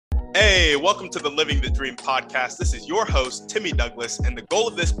Hey, welcome to the Living the Dream podcast. This is your host, Timmy Douglas, and the goal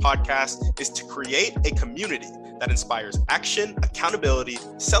of this podcast is to create a community that inspires action, accountability,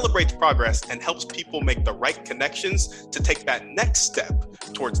 celebrates progress, and helps people make the right connections to take that next step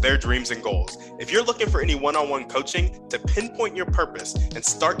towards their dreams and goals. If you're looking for any one-on-one coaching to pinpoint your purpose and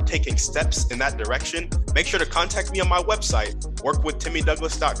start taking steps in that direction, make sure to contact me on my website,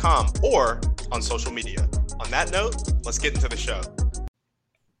 workwithtimmydouglas.com, or on social media. On that note, let's get into the show.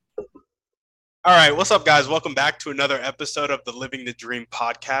 All right, what's up, guys? Welcome back to another episode of the Living the Dream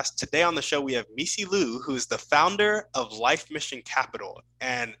podcast. Today on the show, we have Misi Liu, who is the founder of Life Mission Capital.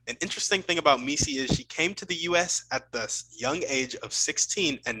 And an interesting thing about Misi is she came to the U.S. at the young age of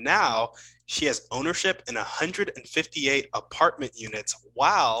 16, and now she has ownership in 158 apartment units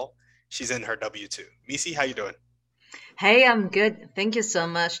while she's in her W-2. Misi, how you doing? Hey, I'm good. Thank you so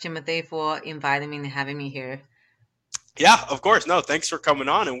much, Timothy, for inviting me and having me here. Yeah, of course. No, thanks for coming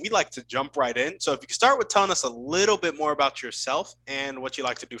on. And we'd like to jump right in. So if you could start with telling us a little bit more about yourself and what you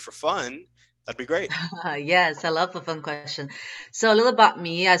like to do for fun, that'd be great. Yes, I love a fun question. So a little about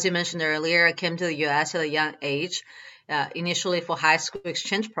me, as you mentioned earlier, I came to the US at a young age, initially for high school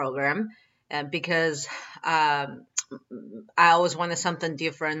exchange program, because I always wanted something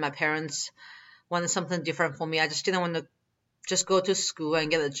different. My parents wanted something different for me. I just didn't want to just go to school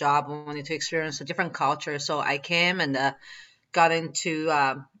and get a job. I wanted to experience a different culture. So I came and got into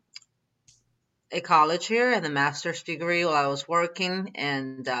a college here and a master's degree while I was working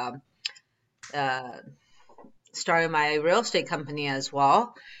and started my real estate company as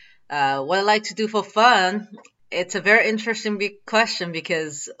well. What I like to do for fun, it's a very interesting big question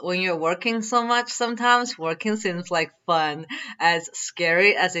because when you're working so much, sometimes working seems like fun, as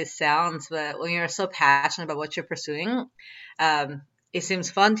scary as it sounds. But when you're so passionate about what you're pursuing, it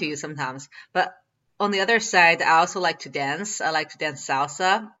seems fun to you sometimes. But on the other side, I also like to dance. I like to dance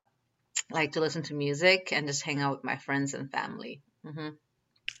salsa. I like to listen to music and just hang out with my friends and family.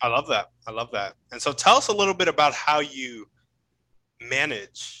 I love that. I love that. And so tell us a little bit about how you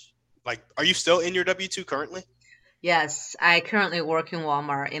manage. Like, are you still in your W-2 currently? Yes, I currently work in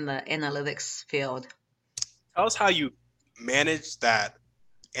Walmart in the analytics field. Tell us how you manage that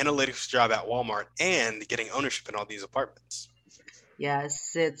analytics job at Walmart and getting ownership in all these apartments.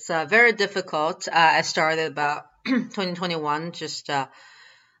 Yes, it's very difficult. I started about 2021, just in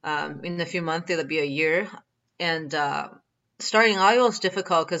a few months, it'll be a year. And starting out, it was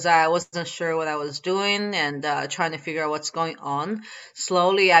difficult because I wasn't sure what I was doing and trying to figure out what's going on.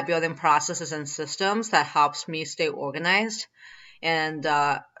 Slowly, I built in processes and systems that helps me stay organized. And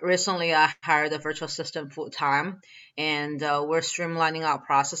recently, I hired a virtual assistant full time, and we're streamlining our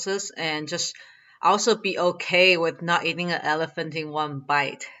processes and just also be okay with not eating an elephant in one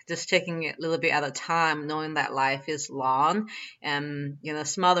bite, just taking it a little bit at a time, knowing that life is long, and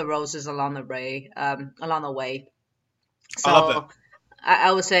smell the roses along the way. I love that. So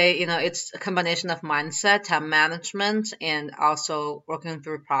I would say it's a combination of mindset, time management, and also working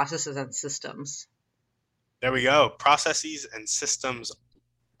through processes and systems. There we go. Processes and systems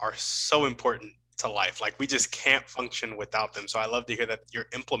are so important to life. Like, we just can't function without them. So I love to hear that you're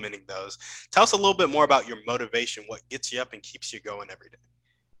implementing those. Tell us a little bit more about your motivation, what gets you up and keeps you going every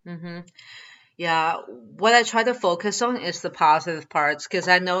day. Mm-hmm. Yeah, what I try to focus on is the positive parts because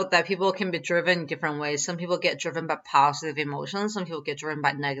I know that people can be driven in different ways. Some people get driven by positive emotions, some people get driven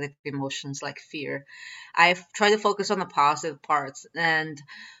by negative emotions like fear. I try to focus on the positive parts, and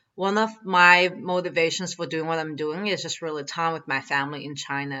one of my motivations for doing what I'm doing is just really time with my family in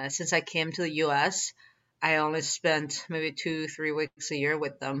China. Since I came to the US, I only spent maybe 2, 3 weeks a year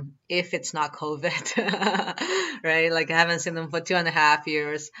with them, if it's not COVID, right? Like I haven't seen them for 2.5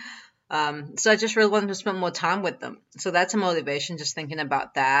 years. So I just really wanted to spend more time with them. So that's a motivation, just thinking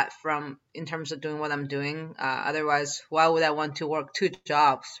about that from in terms of doing what I'm doing. Otherwise, why would I want to work two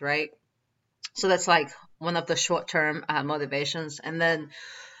jobs, right? So that's like one of the short-term motivations. And then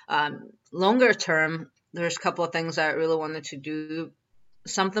longer term, there's a couple of things I really wanted to do.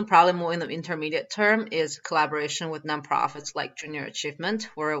 Something probably more in the intermediate term is collaboration with nonprofits like Junior Achievement,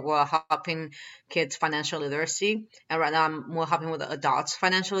 where we're helping kids financial literacy. And right now I'm more helping with the adults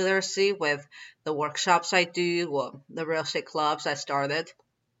financial literacy with the workshops I do or the real estate clubs I started.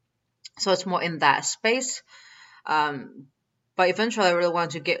 So it's more in that space. But eventually I really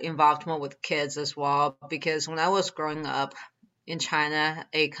wanted to get involved more with kids as well, because when I was growing up in China,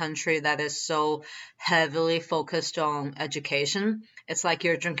 a country that is so heavily focused on education, it's like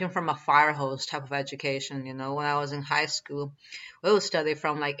you're drinking from a fire hose type of education. When I was in high school, we would study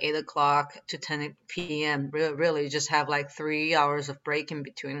from like 8 o'clock to 10 p.m. Really just have like 3 hours of break in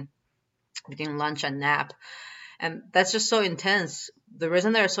between lunch and nap. And that's just so intense. the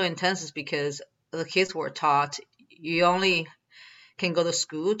reason they're so intense is because the kids were taught you only can go to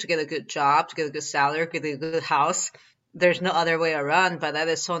school to get a good job, to get a good salary, get a good house. There's no other way around, but that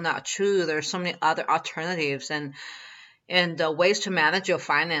is so not true. There's so many other alternatives and ways to manage your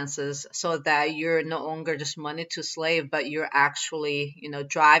finances so that you're no longer just money to slave, but you're actually,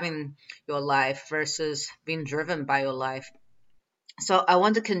 driving your life versus being driven by your life. So I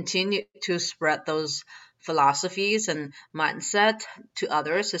want to continue to spread those philosophies and mindset to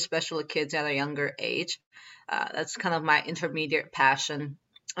others, especially kids at a younger age. That's kind of my intermediate passion.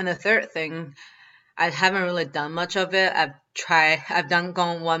 And the third thing, I haven't really done much of it. I've done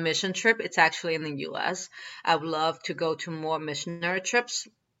gone one mission trip. It's actually in the US. I would love to go to more missionary trips,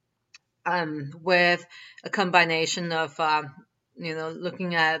 with a combination of,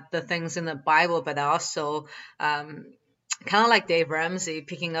 looking at the things in the Bible, but also, kind of like Dave Ramsey,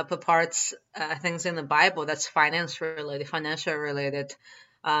 picking up apart things in the Bible that's financial related,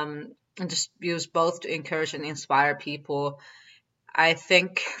 and just use both to encourage and inspire people. I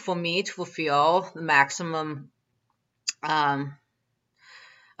think for me to fulfill the maximum um,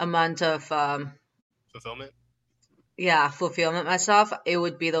 amount of Fulfillment. fulfillment myself, it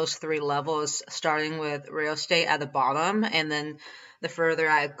would be those three levels, starting with real estate at the bottom, and then the further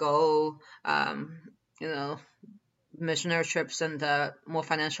I go, you know, missionary trips and more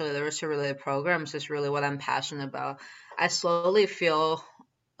financial literacy related programs is really what I'm passionate about. I slowly feel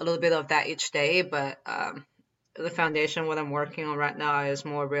a little bit of that each day, but the foundation, what I'm working on right now, is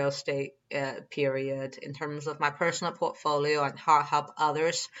more real estate, period, in terms of my personal portfolio and how I help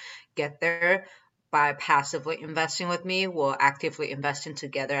others get there by passively investing with me or actively investing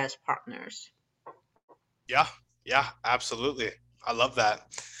together as partners. Yeah, yeah, absolutely. I love that.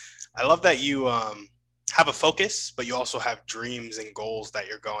 I love that you have a focus, but you also have dreams and goals that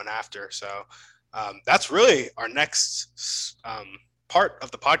you're going after. So that's really our next part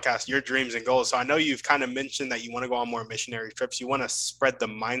of the podcast, your dreams and goals. So I know you've kind of mentioned that you want to go on more missionary trips. You want to spread the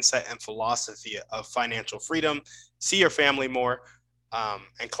mindset and philosophy of financial freedom, see your family more,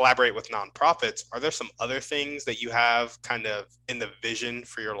 and collaborate with nonprofits. Are there some other things that you have kind of in the vision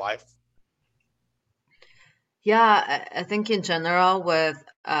for your life? Yeah, I think in general, with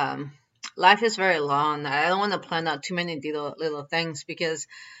life is very long. I don't want to plan out too many little things, because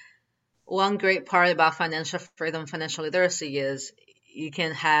one great part about financial freedom, financial literacy, is you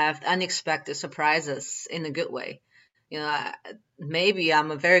can have unexpected surprises in a good way. Maybe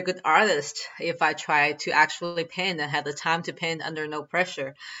I'm a very good artist if I try to actually paint and have the time to paint under no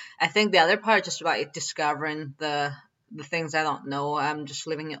pressure. I think the other part is just about discovering the things I don't know. I'm just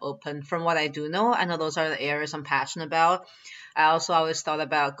leaving it open. From what I do know, I know those are the areas I'm passionate about. I also always thought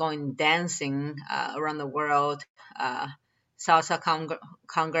about going dancing around the world, uh, salsa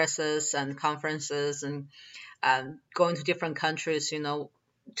congresses and conferences, and going to different countries,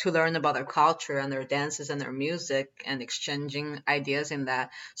 to learn about their culture and their dances and their music and exchanging ideas in that.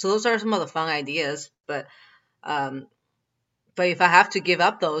 So those are some of the fun ideas. Um, but if I have to give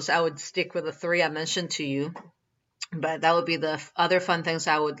up those, I would stick with the three I mentioned to you. But that would be the other fun things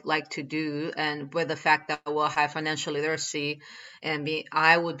I would like to do. And with the fact that we'll have financial literacy and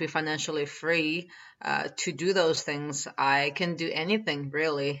I would be financially free to do those things, I can do anything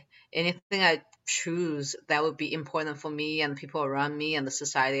really. Anything I choose that would be important for me and people around me and the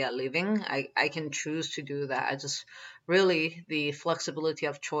society I live in, I can choose to do that. I just really the flexibility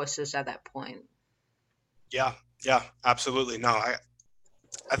of choices at that point. Yeah, yeah, absolutely. No,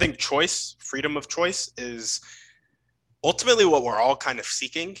 I think choice, freedom of choice is ultimately what we're all kind of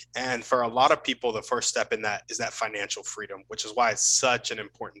seeking. And for a lot of people, the first step in that is that financial freedom, which is why it's such an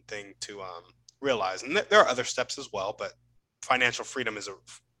important thing to realize. And there are other steps as well, but financial freedom is a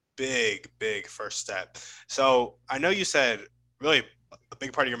big, big first step. So I know you said really a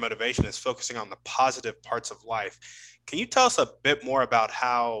big part of your motivation is focusing on the positive parts of life. Can you tell us a bit more about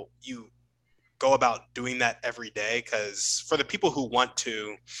how you go about doing that every day? Because for the people who want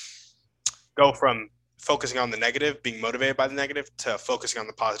to go from focusing on the negative, being motivated by the negative, to focusing on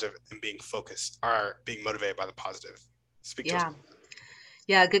the positive and being focused or being motivated by the positive. Speak to us. Yeah.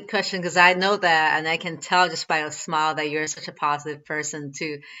 Yeah, good question, because I know that and I can tell just by a smile that you're such a positive person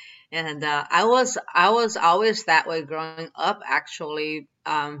too. And I was always that way growing up, actually.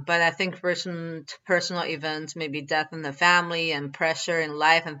 But I think personal events, maybe death in the family and pressure in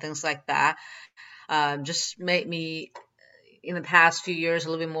life and things like that, just made me in the past few years a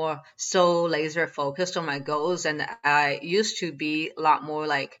little bit more so laser focused on my goals. And I used to be a lot more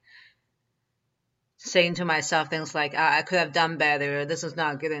like saying to myself things like, I could have done better, this is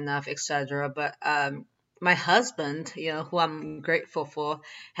not good enough, etc. But my husband, who I'm grateful for,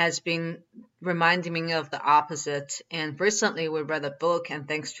 has been reminding me of the opposite. And recently we read a book, and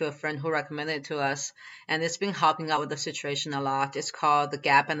thanks to a friend who recommended it to us, and it's been helping out with the situation a lot. It's called The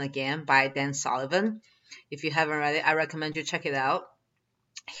Gap and Again by Dan Sullivan. If you haven't read it, I recommend you check it out.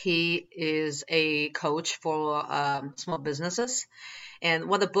 He is a coach for small businesses. And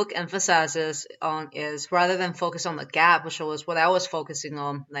what the book emphasizes on is rather than focus on the gap, which was what I was focusing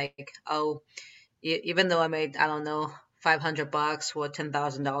on, like, oh, even though I made, I don't know, $500 or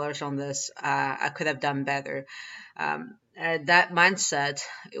 $10,000 on this, I could have done better. That mindset,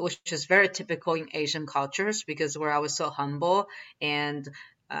 which is very typical in Asian cultures, because where I was so humble, and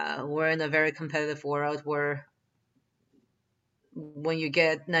we're in a very competitive world where when you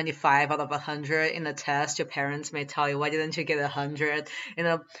get 95 out of 100 in a test, your parents may tell you, why didn't you get 100?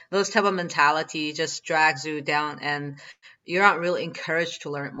 Those type of mentality just drags you down, and you're not really encouraged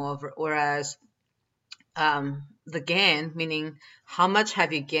to learn more. Whereas the gain, meaning how much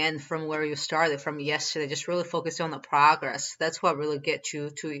have you gained from where you started from yesterday, just really focus on the progress. That's what really gets you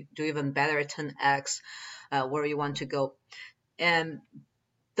to do even better, 10x where you want to go. And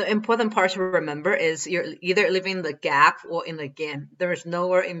the important part to remember is you're either living in the gap or in the gain. There's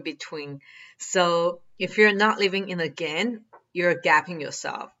nowhere in between. So if you're not living in the gain, you're gapping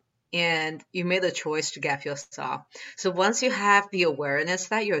yourself. And you made a choice to gap yourself. So once you have the awareness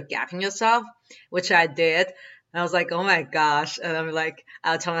that you're gapping yourself, which I did, I was like, oh my gosh. And I'm like,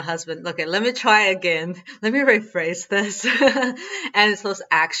 I'll tell my husband, okay, let me try again. Let me rephrase this. And it's those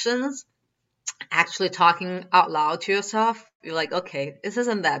actions, actually talking out loud to yourself, you're like, okay, this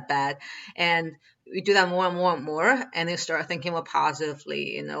isn't that bad. And you do that more and more and more, and you start thinking more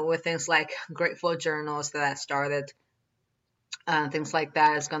positively, with things like grateful journals that I started. Things like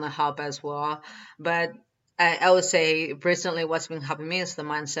that is going to help as well. But I would say recently what's been helping me is the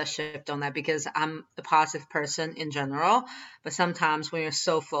mindset shift on that, because I'm a positive person in general. But sometimes when you're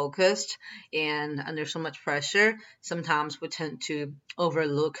so focused and under so much pressure, sometimes we tend to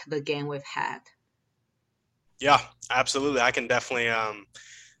overlook the gain we've had. Yeah, absolutely. I can definitely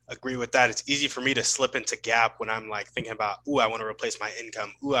agree with that. It's easy for me to slip into gap when I'm like thinking about, ooh, I want to replace my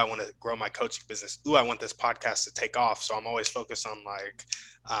income. Ooh, I want to grow my coaching business. Ooh, I want this podcast to take off. So I'm always focused on like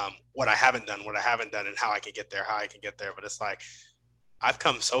what I haven't done, and how I can get there, But it's like, I've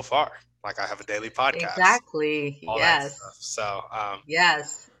come so far. Like, I have a daily podcast, Exactly. all that Yes. stuff. So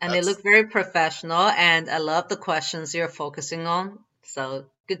Yes. And they that's look very professional, and I love the questions you're focusing on. So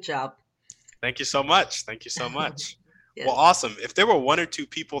good job. Thank you so much. Thank you so much. Well, Yes. awesome. If there were one or two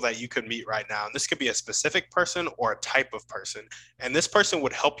people that you could meet right now, and this could be a specific person or a type of person, and this person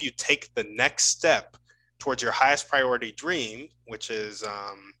would help you take the next step towards your highest priority dream, which is,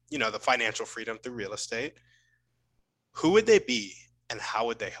 the financial freedom through real estate, who would they be and how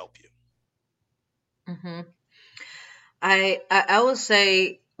would they help you? hmm I would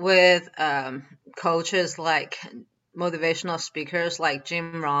say with coaches like motivational speakers like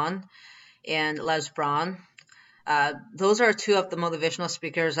Jim Rohn and Les Brown. Those are two of the motivational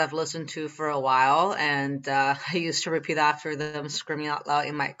speakers I've listened to for a while, and I used to repeat after them, screaming out loud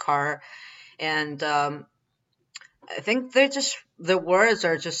in my car. And I think the words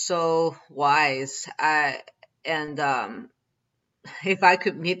are just so wise. And if I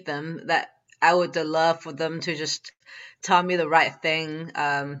could meet them, that I would love for them to just tell me the right thing.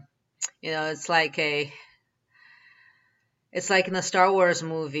 It's like in a Star Wars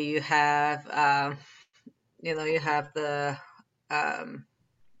movie, you have you have the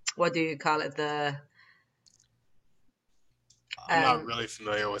what do you call it? I'm not Um, really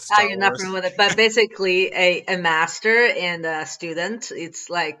familiar with Star you're not familiar Wars. with it, but basically a master and a student. It's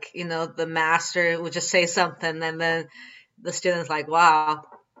like, the master would just say something, and then the student's like, wow.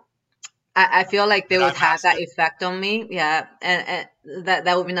 I feel like they Jedi would have that Master. effect on me. Yeah. And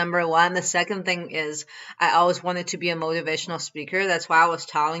that would be number one. The second thing is I always wanted to be a motivational speaker. That's why I was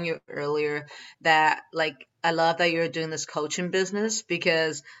telling you earlier that, like, I love that you're doing this coaching business,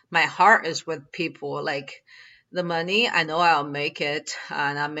 because my heart is with people. Like, the money, I know I'll make it,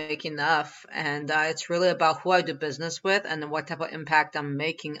 and I'll make enough. And it's really about who I do business with and what type of impact I'm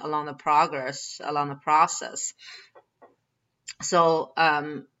making along the process. So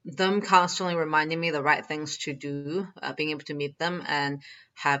them constantly reminding me the right things to do, being able to meet them and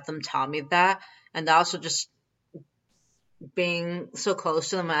have them tell me that, and also just being so close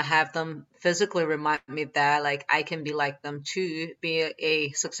to them, I have them physically remind me that, like, I can be like them too, be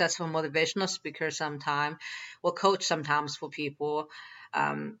a successful motivational speaker sometime, or coach sometimes for people,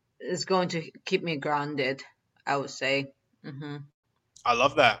 is going to keep me grounded, I would say. I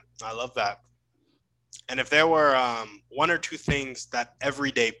love that. I love that. And if there were one or two things that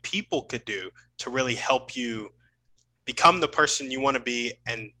everyday people could do to really help you become the person you want to be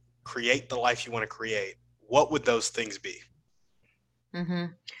and create the life you want to create, what would those things be? Hmm.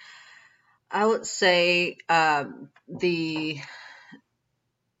 I would say the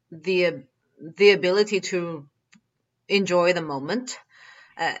the ability to enjoy the moment.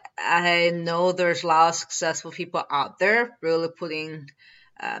 I know there's a lot of successful people out there really putting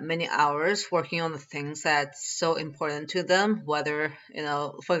many hours working on the things that's so important to them. Whether,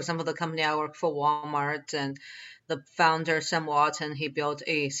 for example, the company I work for, Walmart, and the founder, Sam Walton, he built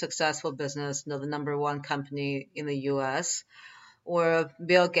a successful business, the number one company in the US, or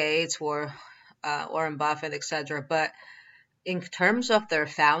Bill Gates, or Warren Buffett, etc. But in terms of their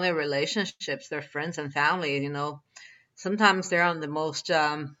family relationships, their friends and family, sometimes they're on the most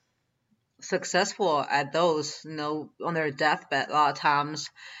successful at those, on their deathbed. A lot of times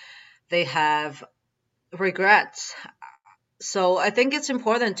they have regrets. So I think it's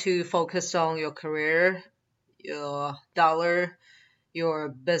important to focus on your career, your dollar, your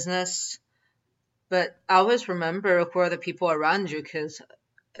business, but always remember who are the people around you, because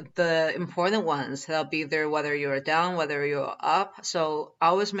the important ones, they'll be there whether you're down, whether you're up. So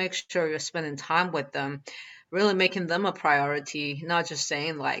always make sure you're spending time with them, really making them a priority, not just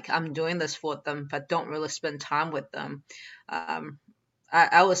saying like I'm doing this for them, but don't really spend time with them. um,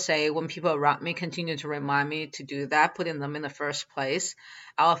 I would say when people around me continue to remind me to do that, putting them in the first place,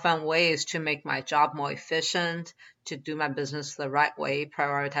 I'll find ways to make my job more efficient, to do my business the right way,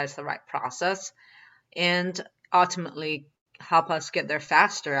 prioritize the right process, and ultimately help us get there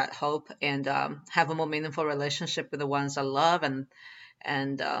faster at Hope, and have a more meaningful relationship with the ones I love, and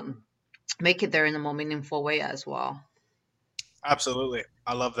make it there in a more meaningful way as well. Absolutely.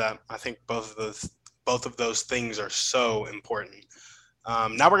 I love that. I think both of those things are so important.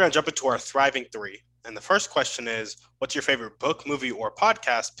 Now we're going to jump into our thriving three. And the first question is, what's your favorite book, movie, or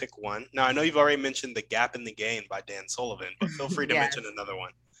podcast? Pick one. Now, I know you've already mentioned The Gap in the Gain by Dan Sullivan, but feel free to mention Yes, another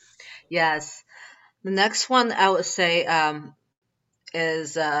one. yes. The next one I would say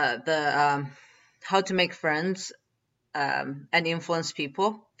is the How to Make Friends and Influence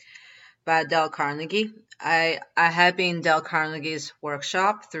People by Dale Carnegie. I have been in Dale Carnegie's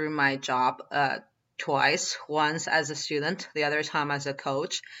workshop through my job twice, once as a student, the other time as a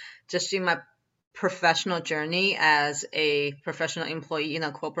coach. Just in my professional journey as a professional employee in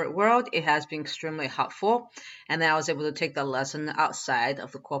a corporate world, it has been extremely helpful. And then I was able to take the lesson outside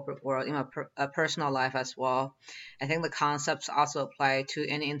of the corporate world in my personal life as well. I think the concepts also apply to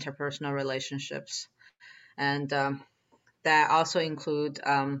any interpersonal relationships. And that also include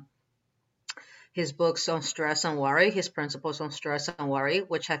his books on stress and worry, his principles on stress and worry,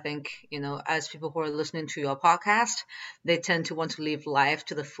 which I think, as people who are listening to your podcast, they tend to want to live life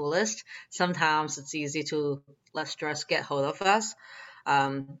to the fullest. Sometimes it's easy to let stress get hold of us.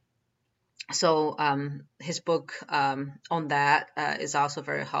 Um, so his book on that is also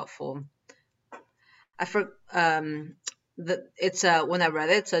very helpful. I for it's when I read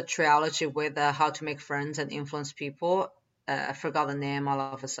it, it's a trilogy with How to Make Friends and Influence People. I forgot the name all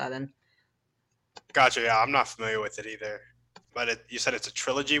of a sudden. Gotcha. Yeah, I'm not familiar with it either. But you said it's a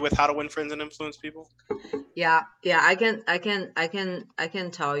trilogy with How to Win Friends and Influence People? Yeah, I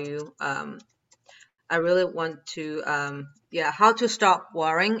can tell you. I really want to, How to Stop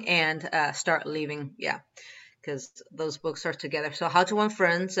Worrying and Start Living. Yeah, because those books are together. So, How to Win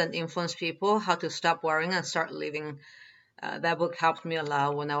Friends and Influence People, How to Stop Worrying and Start Living. That book helped me a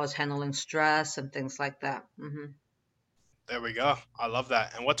lot when I was handling stress and things like that. There we go. I love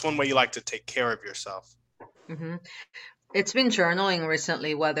that. And what's one way you like to take care of yourself? hmm It's been journaling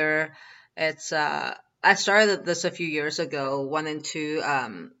recently, whether it's, I started this a few years ago, wanting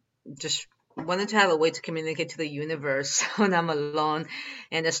to just wanted to have a way to communicate to the universe when I'm alone,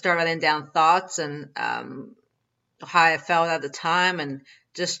 and just start writing down thoughts and how I felt at the time, and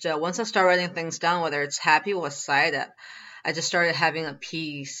just once I start writing things down, whether it's happy or sad, I just started having a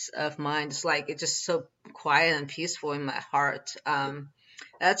peace of mind. It's like it's just so quiet and peaceful in my heart.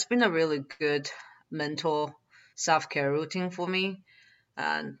 That's been a really good mental self care routine for me.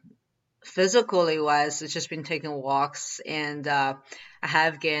 And physically wise, it's just been taking walks, and I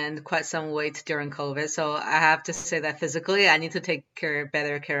have gained quite some weight during COVID. So I have to say that physically, I need to take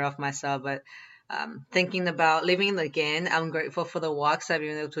better care of myself. But thinking about living again, I'm grateful for the walks I've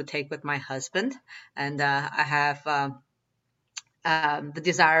been able to take with my husband, and I have the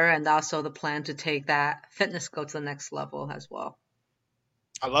desire and also the plan to take that fitness goal to the next level as well.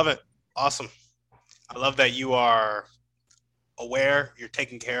 I love it. Awesome. I love that you are aware, you're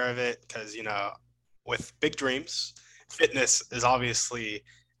taking care of it because, with big dreams, fitness is obviously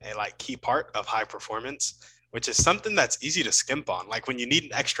a like key part of high performance, which is something that's easy to skimp on. Like when you need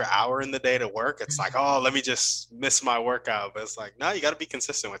an extra hour in the day to work, it's like, oh, let me just miss my workout. But it's like, no, you got to be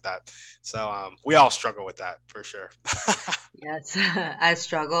consistent with that. So we all struggle with that for sure. Yes, I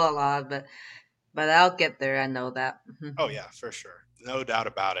struggle a lot, but I'll get there. I know that. Oh yeah, for sure. No doubt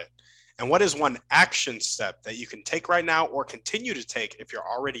about it. And what is one action step that you can take right now or continue to take if you're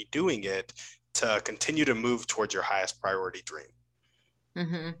already doing it to continue to move towards your highest priority dream?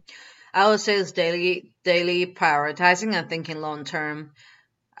 Hmm. I would say it's daily prioritizing and thinking long term.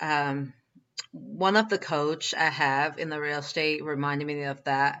 Um, One of the coach I have in the real estate reminded me of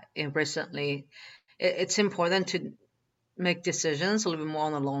that recently. It's important to make decisions a little bit more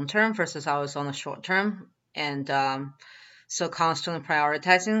on the long term versus always on the short term. And so constantly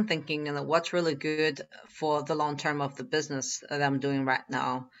prioritizing, thinking, what's really good for the long term of the business that I'm doing right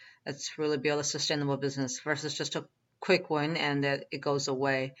now. Let's really build a sustainable business versus just a quick win and it goes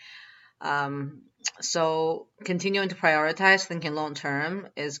away. Um, so continuing to prioritize, thinking long term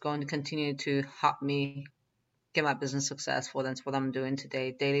is going to continue to help me get my business successful. That's what I'm doing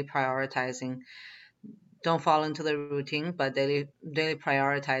today. Daily prioritizing. Don't fall into the routine, but daily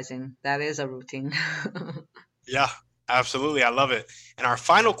prioritizing. That is a routine. Yeah, absolutely. I love it. And our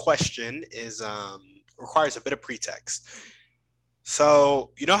final question is requires a bit of pretext.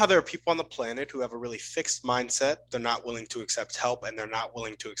 So, you know how there are people on the planet who have a really fixed mindset? They're not willing to accept help and they're not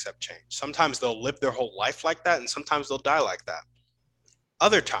willing to accept change. Sometimes they'll live their whole life like that, and sometimes they'll die like that.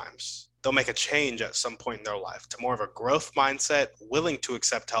 Other times, they'll make a change at some point in their life to more of a growth mindset, willing to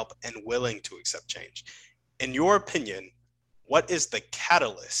accept help and willing to accept change. In your opinion, what is the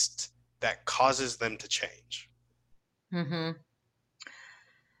catalyst that causes them to change? Hmm.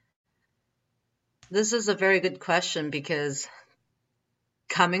 This is a very good question because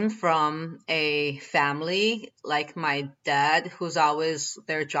coming from a family like my dad, who's always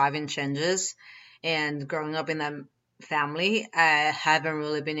there driving changes, and growing up in that family, I haven't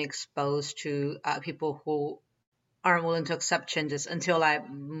really been exposed to people who aren't willing to accept changes until I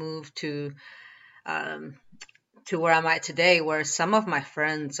moved um, to where I'm at today, where some of my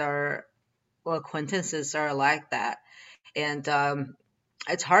friends are or acquaintances are like that, and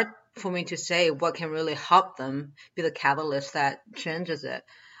it's hard for me to say what can really help them be the catalyst that changes it.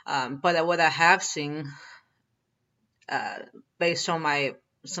 But what I have seen, uh, based on my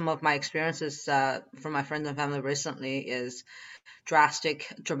some of my experiences from my friends and family recently, is dramatic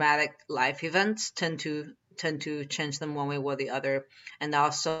life events tend to change them one way or the other, and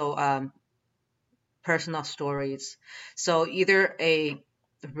also personal stories. So either a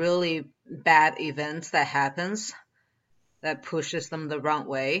really bad event that happens that pushes them the wrong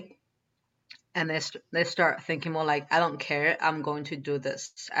way, and they start thinking more like, I don't care, I'm going to do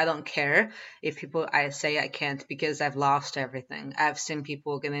this. I don't care if people I say I can't because I've lost everything. I've seen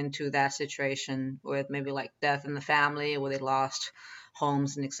people get into that situation with maybe like death in the family where they lost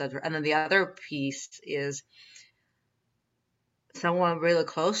homes and etc. And then the other piece is someone really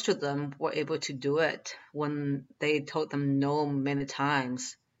close to them were able to do it when they told them no many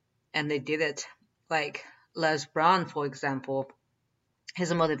times, and they did it. Like Les Brown, for example,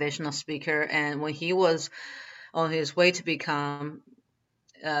 he's a motivational speaker, and when he was on his way to become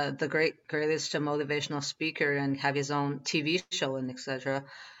the greatest motivational speaker and have his own TV show and etc.,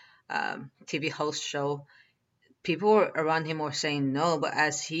 TV host show, people around him were saying no. But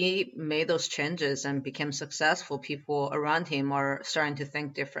as he made those changes and became successful, people around him are starting to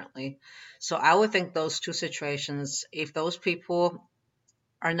think differently. So I would think those two situations, if those people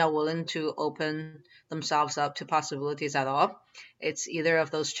are not willing to open themselves up to possibilities at all, it's either of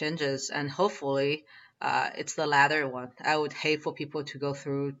those changes, and hopefully, it's the latter one. I would hate for people to go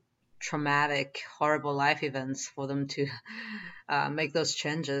through traumatic, horrible life events for them to make those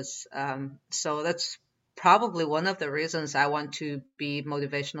changes. So that's probably one of the reasons I want to be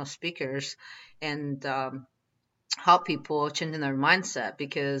motivational speakers and help people changing their mindset,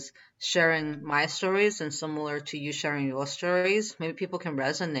 because sharing my stories and similar to you sharing your stories, maybe people can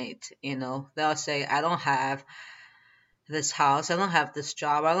resonate. They'll say, I don't have this house, I don't have this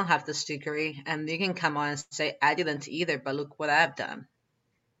job, I don't have this degree, and you can come on and say, I didn't either, but look what I've done.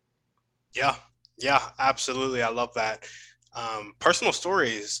 Yeah, yeah, absolutely. I love that. Personal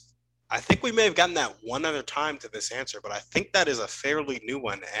stories. I think we may have gotten that one other time to this answer, but I think that is a fairly new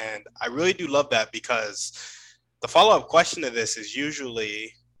one. And I really do love that because the follow up question to this is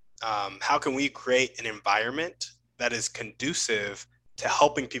usually how can we create an environment that is conducive to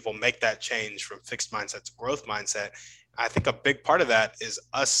helping people make that change from fixed mindset to growth mindset? I think a big part of that is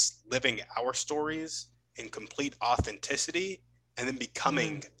us living our stories in complete authenticity and then Mm,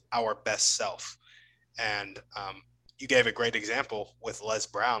 becoming our best self. And you gave a great example with Les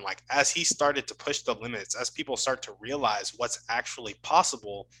Brown. Like, as he started to push the limits, as people start to realize what's actually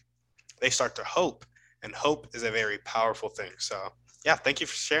possible, they start to hope. And hope is a very powerful thing. So, yeah, thank you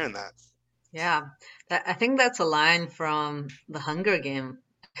for sharing that. Yeah, I think that's a line from The Hunger Game.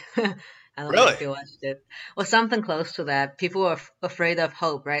 I don't know Really? if you watched it. Or something close to that. People are afraid of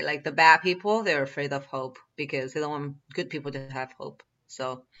hope, right? Like the bad people, they're afraid of hope because they don't want good people to have hope.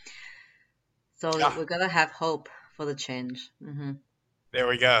 So Yeah, we gotta have hope for the change. there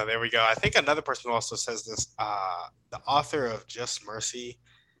we go. There we go. I think another person who also says this, the author of Just Mercy,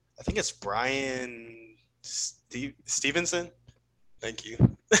 I think it's Brian Stevenson. Thank you.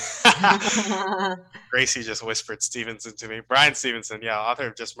 Gracie just whispered Stevenson to me. Brian Stevenson, yeah, author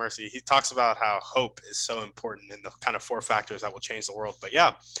of Just Mercy. He talks about how hope is so important and the kind of 4 factors that will change the world. But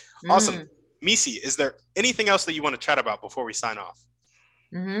yeah, awesome. Mm. Misi, is there anything else that you want to chat about before we sign off?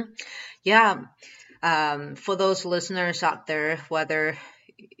 Yeah. For those listeners out there, whether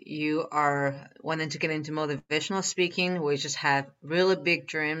you are wanting to get into motivational speaking, we just have really big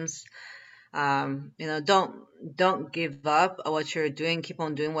dreams. Don't give up on what you're doing. Keep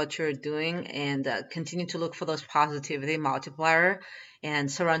on doing what you're doing, and continue to look for those positivity multiplier,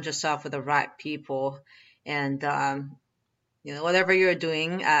 and surround yourself with the right people. And whatever you're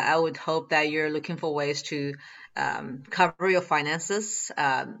doing, I would hope that you're looking for ways to cover your finances.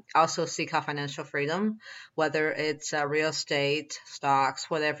 Also seek out financial freedom, whether it's real estate, stocks,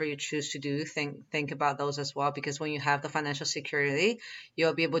 whatever you choose to do. Think about those as well, because when you have the financial security,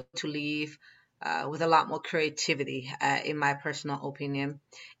 you'll be able to leave with a lot more creativity, in my personal opinion.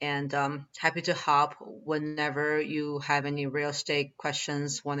 And happy to help whenever you have any real estate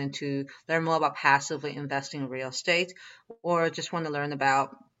questions, wanting to learn more about passively investing in real estate, or just want to learn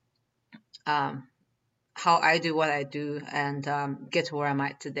about how I do what I do and get to where I'm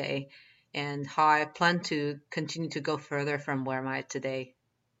at today, and how I plan to continue to go further from where I'm at today.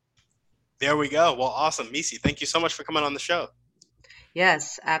 There we go. Well, awesome. Misi, thank you so much for coming on the show.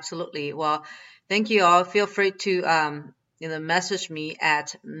 Yes, absolutely. Well, thank you all. Feel free to message me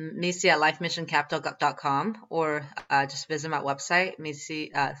at missy@lifemissioncapital.com, or just visit my website,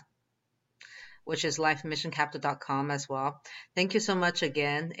 Missy, which is lifemissioncapital.com as well. Thank you so much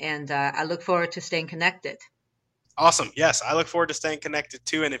again, and I look forward to staying connected. Awesome. Yes, I look forward to staying connected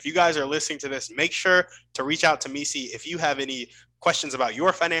too. And if you guys are listening to this, make sure to reach out to Misi if you have any questions about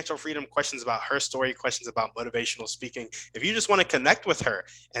your financial freedom, questions about her story, questions about motivational speaking. If you just want to connect with her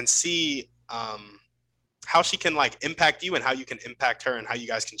and see how she can impact you and how you can impact her and how you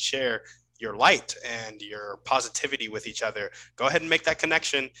guys can share your light and your positivity with each other, go ahead and make that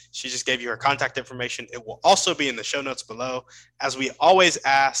connection. She just gave you her contact information. It will also be in the show notes below. As we always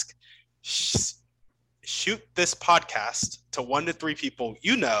ask, shoot this podcast to 1 to 3 people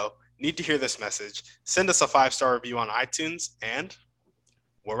need to hear this message. Send us a 5-star review on iTunes, and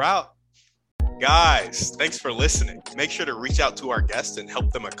we're out. Guys, thanks for listening. Make sure to reach out to our guests and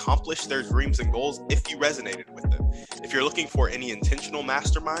help them accomplish their dreams and goals if you resonated with them. If you're looking for any intentional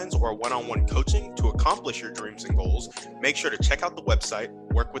masterminds or one-on-one coaching to accomplish your dreams and goals, make sure to check out the website,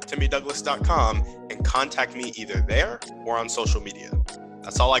 workwithtimmydouglas.com, and contact me either there or on social media.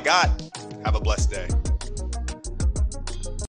 That's all I got. Have a blessed day.